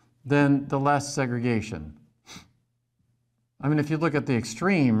 then the less segregation. I mean, if you look at the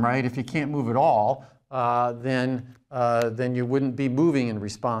extreme, right, if you can't move at all, then you wouldn't be moving in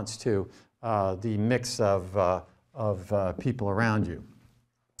response to the mix of people around you.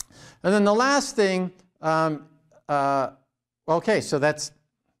 And then the last thing, okay, so that's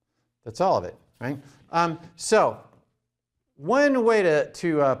all of it, right? So one way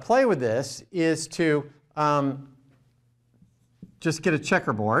to play with this is to just get a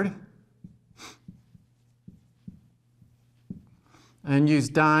checkerboard and use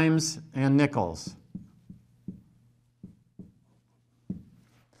dimes and nickels.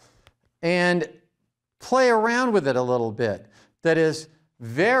 And play around with it a little bit. That is,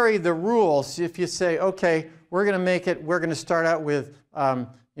 vary the rules. If you say, okay, we're going to start out with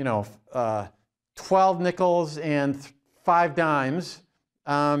 12 nickels and 5 dimes,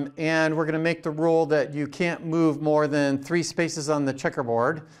 and we're going to make the rule that you can't move more than 3 spaces on the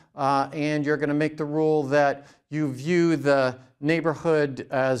checkerboard, and you're going to make the rule that you view the neighborhood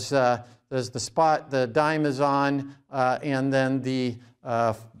as the spot the dime is on, and then the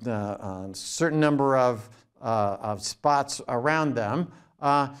certain number of spots around them.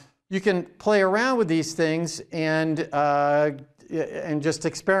 You can play around with these things and and just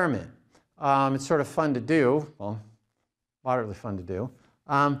experiment. It's sort of fun to do, well, moderately fun to do.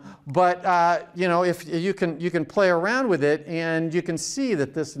 You know, if you can play around with it, and you can see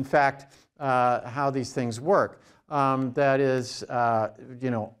that this, in fact, how these things work. That is,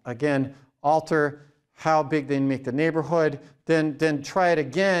 you know, again, alter how big they make the neighborhood, then try it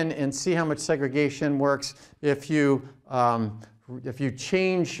again and see how much segregation works if you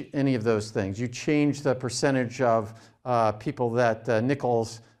change any of those things. You change the percentage of people that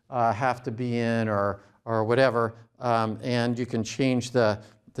nickels have to be in, or whatever, and you can change the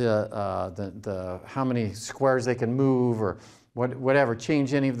how many squares they can move, or whatever.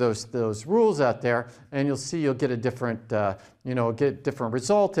 Change any of those rules out there, and you'll see you'll get a different you know, get different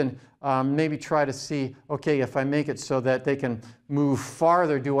result. And maybe try to see, okay, if I make it so that they can move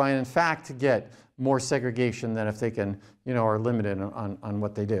farther, do I in fact get more segregation than if they can, you know, are limited on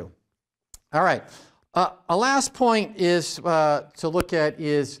what they do. All right. A last point is to look at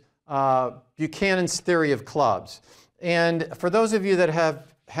is Buchanan's theory of clubs. And for those of you that have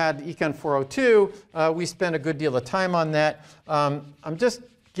had Econ 402, we spent a good deal of time on that. I'm just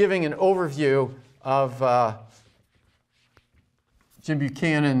giving an overview of Jim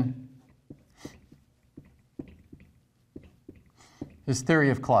Buchanan, his theory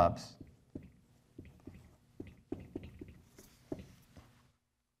of clubs.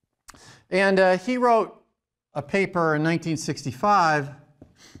 And he wrote a paper in 1965,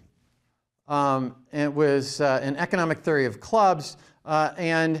 and it was an economic theory of clubs.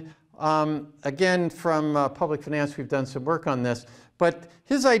 Again, from public finance, we've done some work on this. But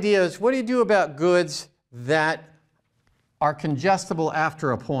his idea is, what do you do about goods that are congestible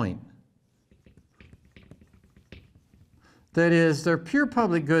after a point? That is, they're pure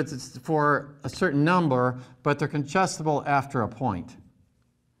public goods for a certain number, but they're congestible after a point.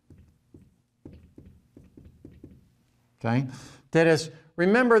 Okay? That is,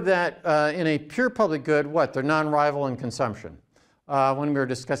 remember that in a pure public good, what? They're non-rival in consumption when we were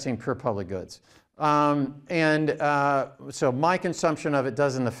discussing pure public goods. So my consumption of it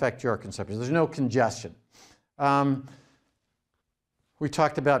doesn't affect your consumption. There's no congestion. We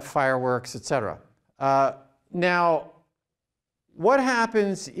talked about fireworks, etc. Now, what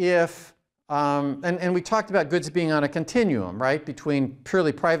happens if, and we talked about goods being on a continuum, right, between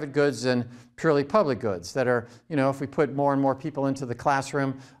purely private goods and purely public goods that are, you know, if we put more and more people into the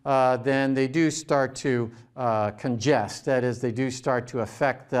classroom, then they do start to congest. That is, they do start to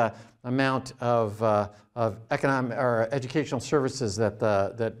affect the amount of economic or educational services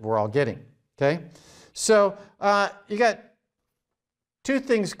that we're all getting. Okay, so you got two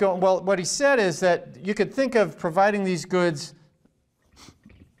things going. Well, what he said is that you could think of providing these goods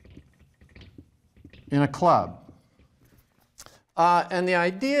in a club. And the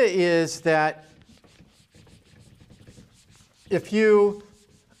idea is that if you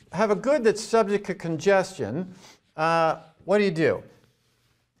have a good that's subject to congestion, what do?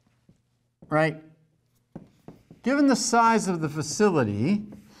 Right? Given the size of the facility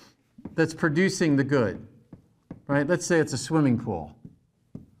that's producing the good, right? Let's say it's a swimming pool.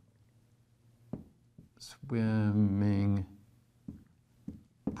 Swimming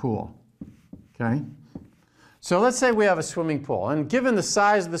pool. Okay? So let's say we have a swimming pool, and given the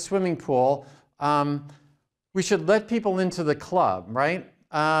size of the swimming pool, we should let people into the club, right?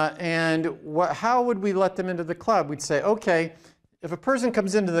 How would we let them into the club? We'd say, okay, if a person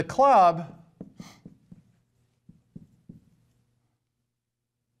comes into the club,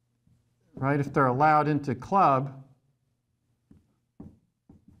 right, if they're allowed into club,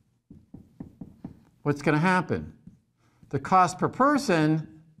 what's going to happen? The cost per person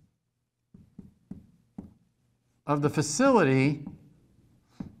of the facility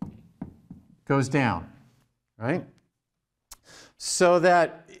goes down, right? So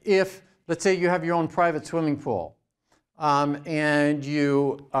that if, let's say you have your own private swimming pool, and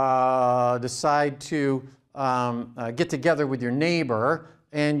you decide to get together with your neighbor,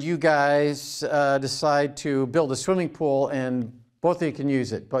 and you guys decide to build a swimming pool, and both of you can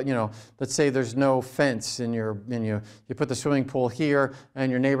use it. But, you know, let's say there's no fence in you put the swimming pool here,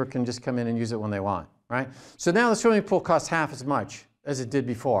 and your neighbor can just come in and use it when they want. Right? So now the swimming pool costs half as much as it did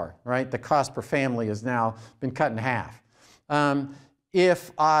before, right? The cost per family has now been cut in half.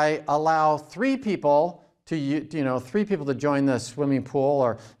 If I allow three people to join the swimming pool,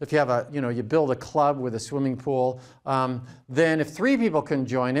 or if you have you build a club with a swimming pool, then if 3 people can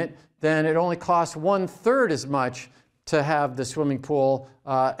join it, then it only costs 1/3 as much to have the swimming pool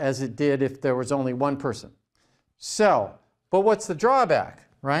as it did if there was only 1 person. So, but what's the drawback,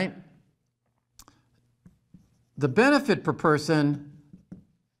 right? The benefit per person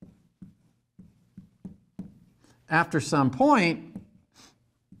after some point,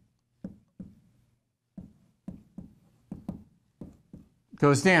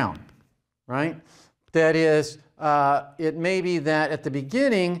 goes down, right? That is, it may be that at the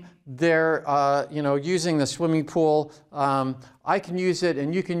beginning they're using the swimming pool. I can use it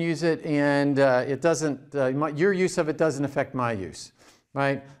and you can use it, and it doesn't. Your use of it doesn't affect my use,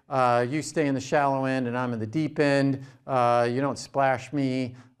 right? You stay in the shallow end and I'm in the deep end. You don't splash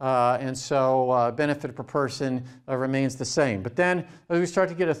me, and so benefit per person remains the same. But then as we start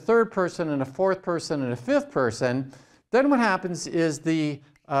to get a third person and a fourth person and a fifth person, then what happens is the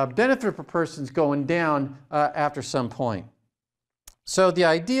benefit per person is going down after some point. So the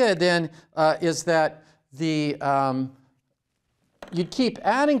idea then is that you'd keep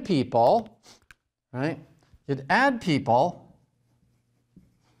adding people, right? You'd add people,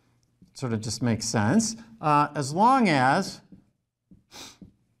 sort of just makes sense, as long as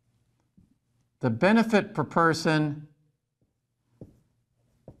the benefit per person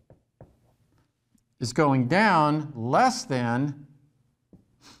is going down less than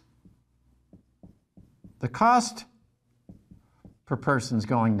the cost per person is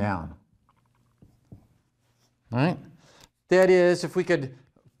going down. Right? That is, if we could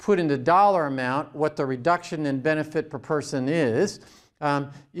put into dollar amount what the reduction in benefit per person is,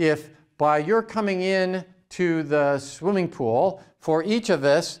 if by your coming in to the swimming pool, for each of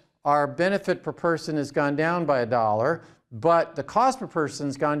us, our benefit per person has gone down by $1, but the cost per person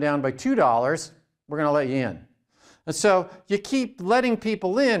has gone down by $2, we're going to let you in. And so you keep letting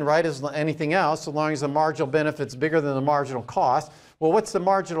people in, right, as anything else, so long as the marginal benefit's bigger than the marginal cost. Well, what's the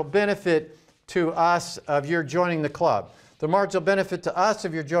marginal benefit to us of your joining the club? The marginal benefit to us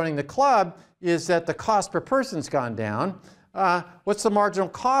of your joining the club is that the cost per person's gone down. What's the marginal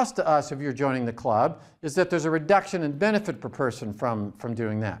cost to us of your joining the club is that there's a reduction in benefit per person from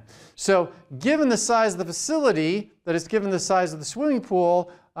doing that. So given the size of the facility, that is given the size of the swimming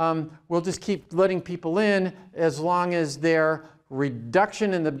pool, we'll just keep letting people in as long as their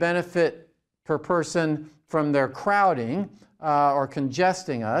reduction in the benefit per person from their crowding or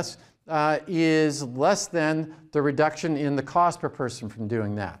congesting us is less than the reduction in the cost per person from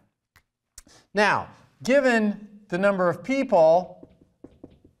doing that. Now, given the number of people,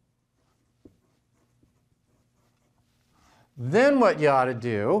 then what you ought to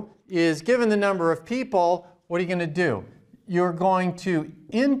do is, given the number of people, what are you going to do? You're going to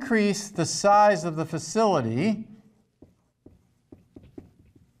increase the size of the facility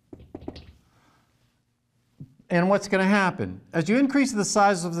and what's going to happen? As you increase the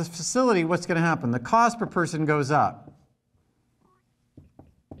size of the facility, what's going to happen? The cost per person goes up.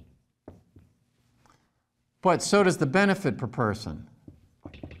 But so does the benefit per person.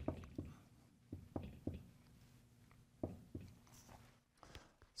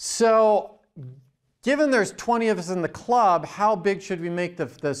 So given there's 20 of us in the club, how big should we make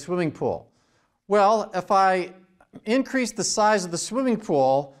the swimming pool? Well, if I increase the size of the swimming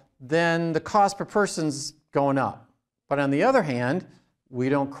pool, then the cost per person's going up. But on the other hand, we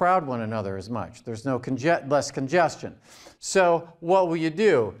don't crowd one another as much. There's no less congestion. So what will you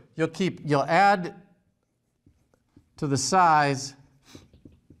do? You'll add to the size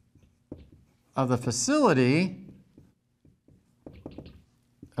of the facility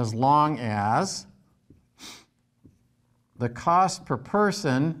as long as the cost per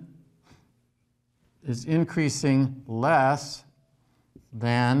person is increasing less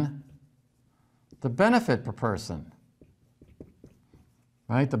than the benefit per person.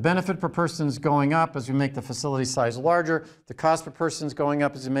 Right? The benefit per person is going up as we make the facility size larger. The cost per person is going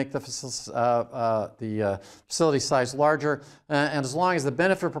up as we make the facility size larger. And as long as the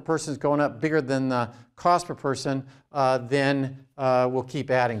benefit per person is going up bigger than the cost per person, then we'll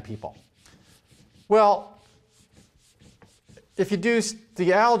keep adding people. Well, if you do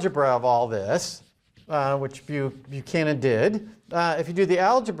the algebra of all this, which Buchanan did, if you do the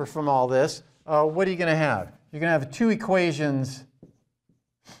algebra from all this, what are you going to have? You're going to have two equations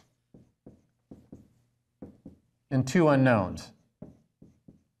and two unknowns,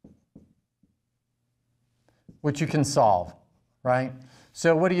 which you can solve, right?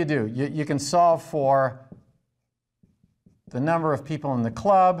 So what do? You can solve for the number of people in the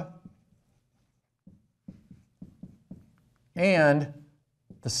club and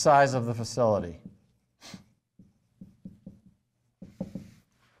the size of the facility.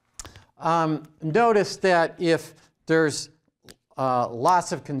 Notice that if there's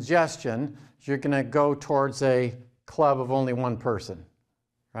lots of congestion, you're going to go towards a club of only one person,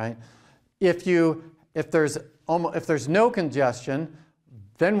 right? If there's no congestion,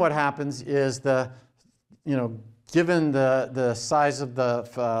 then what happens is given the size of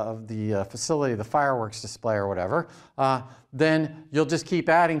the facility, the fireworks display or whatever, then you'll just keep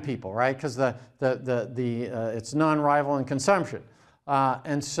adding people, right? Because it's non-rival in consumption.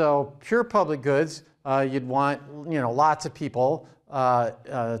 And so pure public goods, you'd want lots of people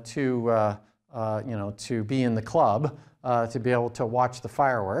to be in the club, to be able to watch the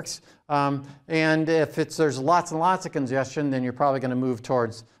fireworks. And if there's lots and lots of congestion, then you're probably going to move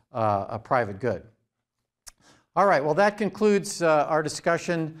towards a private good. All right, well, that concludes our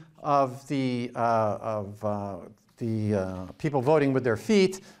discussion of the people voting with their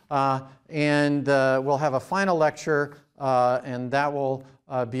feet. And we'll have a final lecture, and that will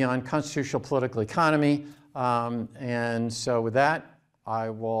be on constitutional political economy. And so with that, I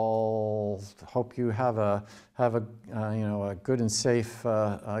will hope you have a good and safe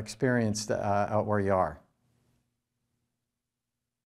experience out where you are.